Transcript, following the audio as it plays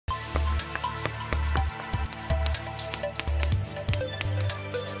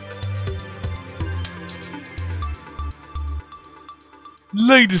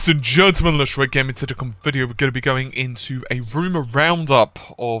Ladies and gentlemen, let's get into the video. We're going to be going into a rumour roundup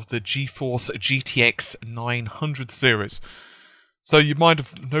of the GeForce GTX 900 series. So you might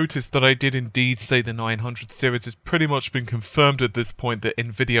have noticed that I did indeed say the 900 series. It's pretty much been confirmed at this point that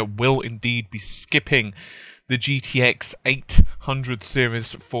Nvidia will indeed be skipping the GTX 800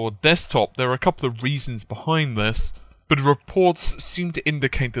 series for desktop. There are a couple of reasons behind this, but reports seem to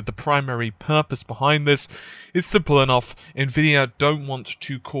indicate that the primary purpose behind this is simple enough. Nvidia don't want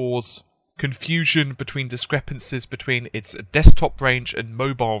to cause confusion between discrepancies between its desktop range and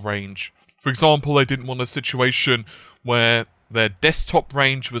mobile range. For example, they didn't want a situation where their desktop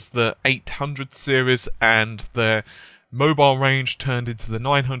range was the 800 series and their mobile range turned into the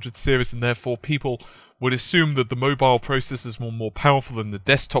 900 series, and therefore people would assume that the mobile processors were more powerful than the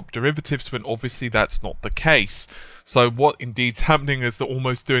desktop derivatives, when obviously that's not the case. So what indeed's happening is they're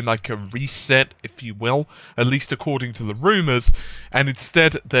almost doing like a reset, if you will, at least according to the rumours, and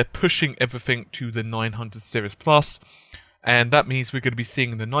instead they're pushing everything to the 900 series plus, and that means we're going to be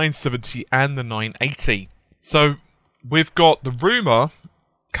seeing the 970 and the 980. So we've got the rumour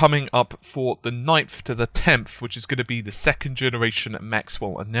coming up for the 9th to the 10th, which is going to be the second generation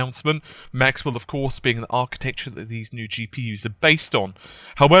Maxwell announcement. Maxwell, of course, being the architecture that these new GPUs are based on.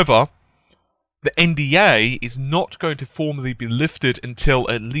 However, the NDA is not going to formally be lifted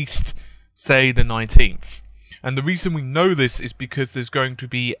until at least, say, the 19th. And the reason we know this is because there's going to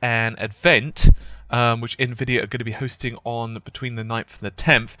be an event which Nvidia are going to be hosting on between the 9th and the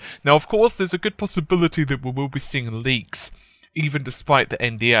 10th. Now, of course, there's a good possibility that we will be seeing leaks, even despite the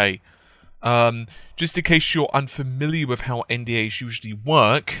NDA. Just in case you're unfamiliar with how NDAs usually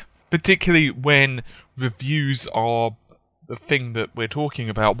work, particularly when reviews are the thing that we're talking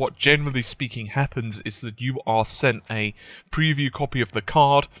about, what generally speaking happens is that you are sent a preview copy of the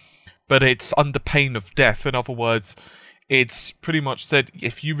card, but it's under pain of death. In other words, it's pretty much said,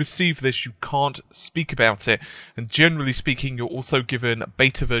 if you receive this, you can't speak about it. And generally speaking, you're also given a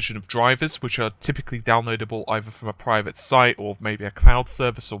beta version of drivers, which are typically downloadable either from a private site or maybe a cloud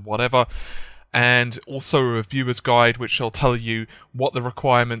service or whatever. And also a reviewer's guide, which will tell you what the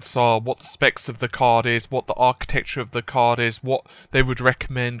requirements are, what the specs of the card is, what the architecture of the card is, what they would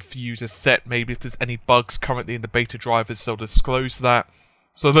recommend for you to set. Maybe if there's any bugs currently in the beta drivers, they'll disclose that.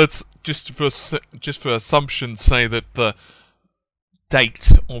 So let's, just for assumption, say that the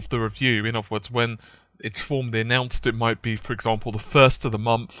date of the review, in other words, when it's formally announced, it might be, for example, the 1st of the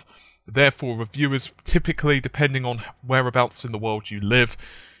month. Therefore, reviewers, typically, depending on whereabouts in the world you live,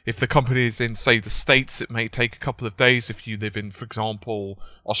 if the company is in, say, the States, it may take a couple of days. If you live in, for example,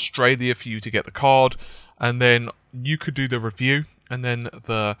 Australia, for you to get the card, and then you could do the review, and then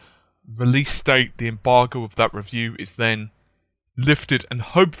the release date, the embargo of that review is then lifted, and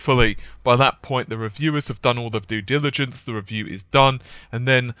hopefully by that point the reviewers have done all their due diligence, the review is done, and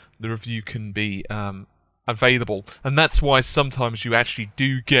then the review can be available. And that's why sometimes you actually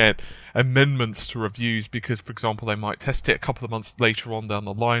do get amendments to reviews, because, for example, they might test it a couple of months later on down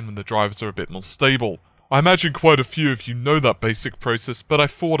the line when the drivers are a bit more stable. I imagine quite a few of you know that basic process, but I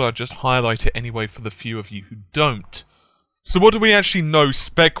thought I'd just highlight it anyway for the few of you who don't. So what do we actually know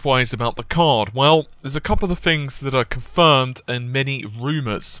spec-wise about the card? Well, there's a couple of things that are confirmed and many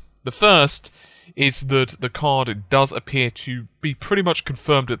rumours. The first is that the card does appear to be pretty much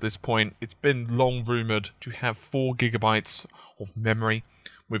confirmed at this point. It's been long rumoured to have 4 GB of memory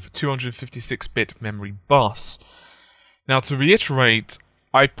with 256-bit memory bus. Now, to reiterate,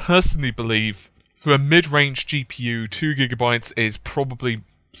 I personally believe for a mid-range GPU, 2 GB is probably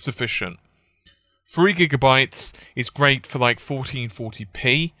sufficient. 3 GB is great for like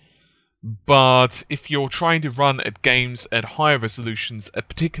 1440p, but if you're trying to run at games at higher resolutions,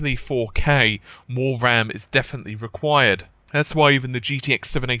 particularly 4K, more RAM is definitely required. That's why even the GTX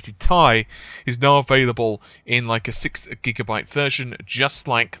 780 Ti is now available in like a 6 GB version, just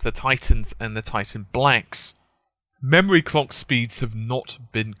like the Titans and the Titan Blacks. Memory clock speeds have not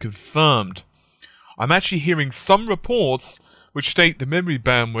been confirmed. I'm actually hearing some reports which state the memory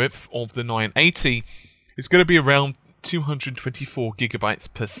bandwidth of the 980 is going to be around 224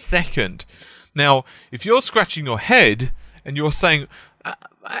 GB per second. Now, if you're scratching your head and you're saying,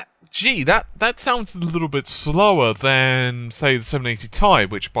 gee, that sounds a little bit slower than, say, the 780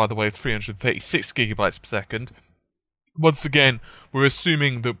 Ti, which, by the way, is 336 GB per second. Once again, we're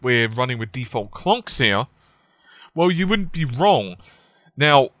assuming that we're running with default clocks here. Well, you wouldn't be wrong.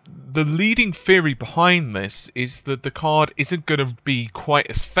 Now, the leading theory behind this is that the card isn't going to be quite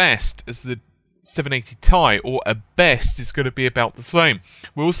as fast as the 780 Ti, or at best is going to be about the same.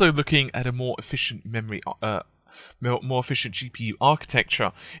 We're also looking at a more efficient memory, more efficient GPU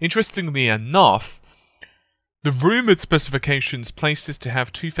architecture. Interestingly enough, The rumoured specifications place this to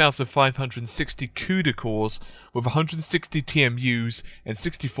have 2,560 CUDA cores with 160 TMUs and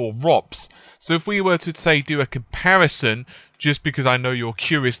 64 ROPs. So if we were to say do a comparison, just because I know you're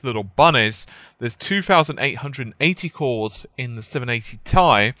curious little bunnies, there's 2,880 cores in the 780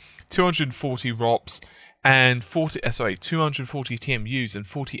 Ti, 240 ROPs, and 240 TMUs and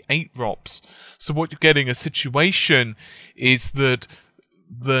 48 ROPs. So what you're getting a situation is that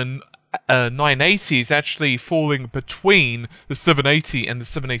the 980 is actually falling between the 780 and the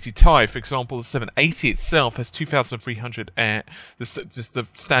 780 Ti. For example, the 780 itself has 2,300, just the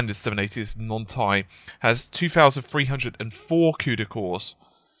standard 780 is non-Ti, has 2,304 CUDA cores,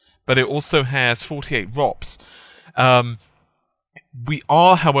 but it also has 48 ROPs. We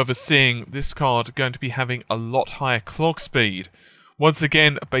are, however, seeing this card going to be having a lot higher clock speed. Once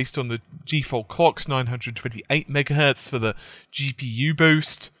again, based on the default clocks, 928 MHz for the GPU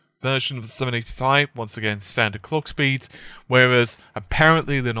boost version of the 780 Ti, once again standard clock speeds, whereas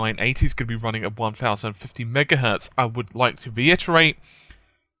apparently the 980 is going to be running at 1050 MHz. I would like to reiterate,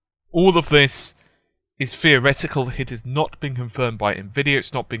 all of this is theoretical. It has not been confirmed by Nvidia,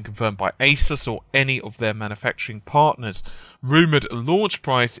 it's not been confirmed by Asus or any of their manufacturing partners. Rumoured launch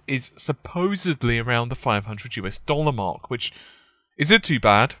price is supposedly around the $500 mark, which isn't too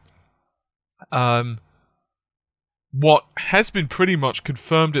bad. What has been pretty much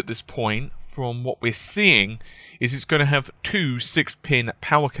confirmed at this point, from what we're seeing, is it's going to have two 6-pin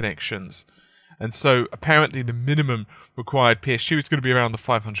power connections. And so, apparently the minimum required PSU is going to be around the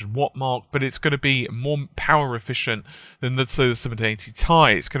 500 watt mark, but it's going to be more power efficient than, let's say, the 780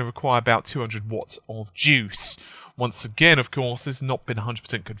 Ti. It's going to require about 200 watts of juice. Once again, of course, this has not been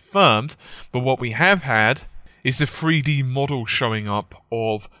 100% confirmed, but what we have had is a 3D model showing up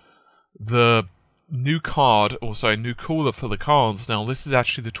of the new card, or sorry, new cooler for the cards. Now, this is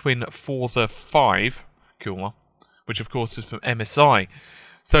actually the twin Forza 5 cooler, which of course is from MSI.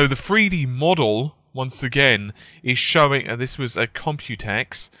 So the 3D model, once again, is showing, this was a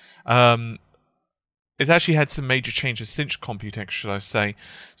Computex. It's actually had some major changes since Computex, should I say.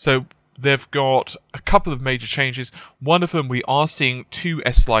 So they've got a couple of major changes. One of them, we are seeing two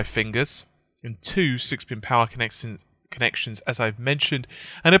S-Life fingers and two 6-pin power connections, as I've mentioned,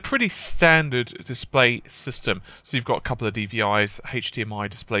 and a pretty standard display system. So you've got a couple of DVIs, HDMI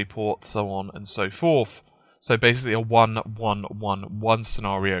display ports, so on and so forth. So basically a 1-1-1-1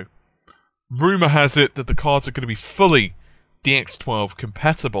 scenario. Rumour has it that the cards are going to be fully DX12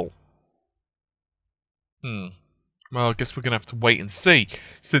 compatible. Well, I guess we're going to have to wait and see,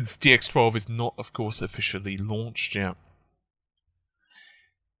 since DX12 is not, of course, officially launched yet.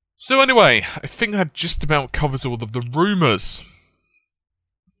 So anyway, I think that just about covers all of the rumours.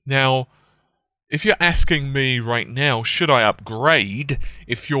 Now, if you're asking me right now, should I upgrade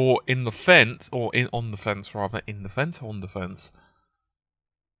if you're in the fence, or on the fence rather, in the fence, on the fence?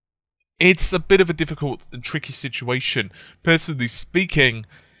 It's a bit of a difficult and tricky situation. Personally speaking,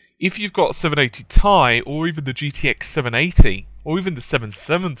 if you've got 780 Ti, or even the GTX 780, or even the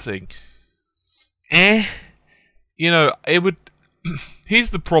 770, you know, it would...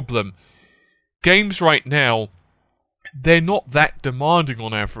 Here's the problem. Games right now, they're not that demanding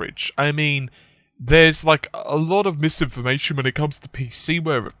on average. I mean, there's like a lot of misinformation when it comes to PC,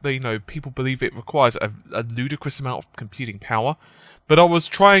 where you know, people believe it requires a ludicrous amount of computing power. But I was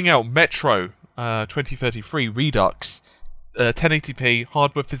trying out Metro 2033 Redux, 1080p,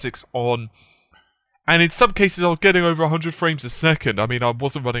 hardware physics on, and in some cases I was getting over 100 frames a second. I mean, I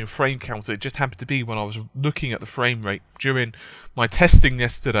wasn't running a frame counter, it just happened to be when I was looking at the frame rate during my testing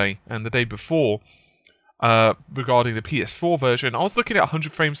yesterday and the day before regarding the PS4 version. I was looking at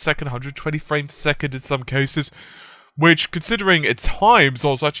 100 frames a second, 120 frames a second in some cases, which, considering at times I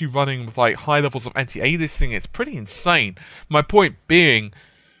was actually running with like high levels of anti-aliasing, it's pretty insane. My point being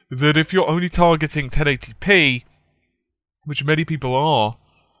that if you're only targeting 1080p, which many people are,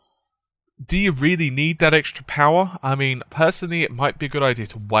 do you really need that extra power? I mean, personally, it might be a good idea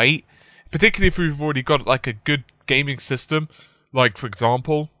to wait, particularly if you've already got like a good gaming system, like for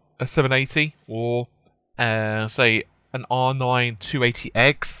example a 780 or say an R9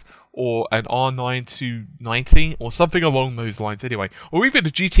 280X or an R9 290 or something along those lines anyway, or even a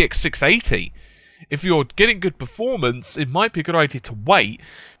GTX 680. If you're getting good performance, it might be a good idea to wait,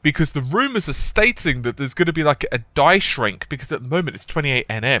 because the rumours are stating that there's going to be like a die shrink, because at the moment it's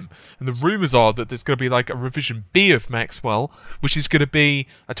 28nm, and the rumours are that there's going to be like a revision B of Maxwell, which is going to be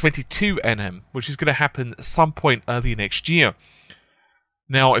a 22nm, which is going to happen at some point early next year.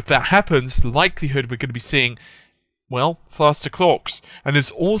 Now, if that happens, likelihood we're going to be seeing, well, faster clocks. And there's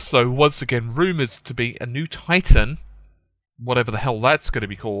also, once again, rumours to be a new Titan, whatever the hell that's going to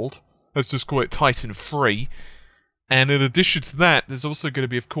be called, Let's just call it Titan 3. And in addition to that, there's also going to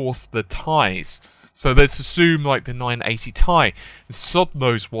be, of course, the ties. So let's assume like the 980 tie. Sod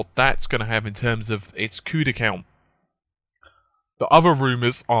knows what that's going to have in terms of its CUDA count. The other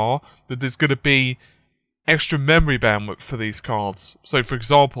rumours are that there's going to be extra memory bandwidth for these cards. So for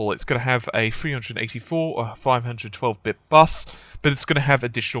example, it's going to have a 384 or 512-bit bus, but it's going to have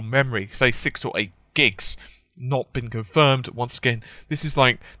additional memory, say 6 or 8 gigs. Not been confirmed. Once again, this is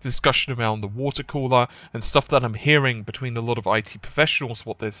like discussion around the water cooler and stuff that I'm hearing between a lot of IT professionals,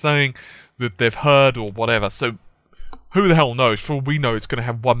 what they're saying, that they've heard or whatever. So who the hell knows? For all we know, it's going to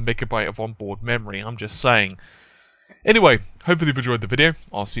have 1 megabyte of onboard memory. I'm just saying. Anyway, hopefully you've enjoyed the video.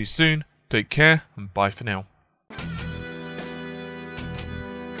 I'll see you soon. Take care, and bye for now.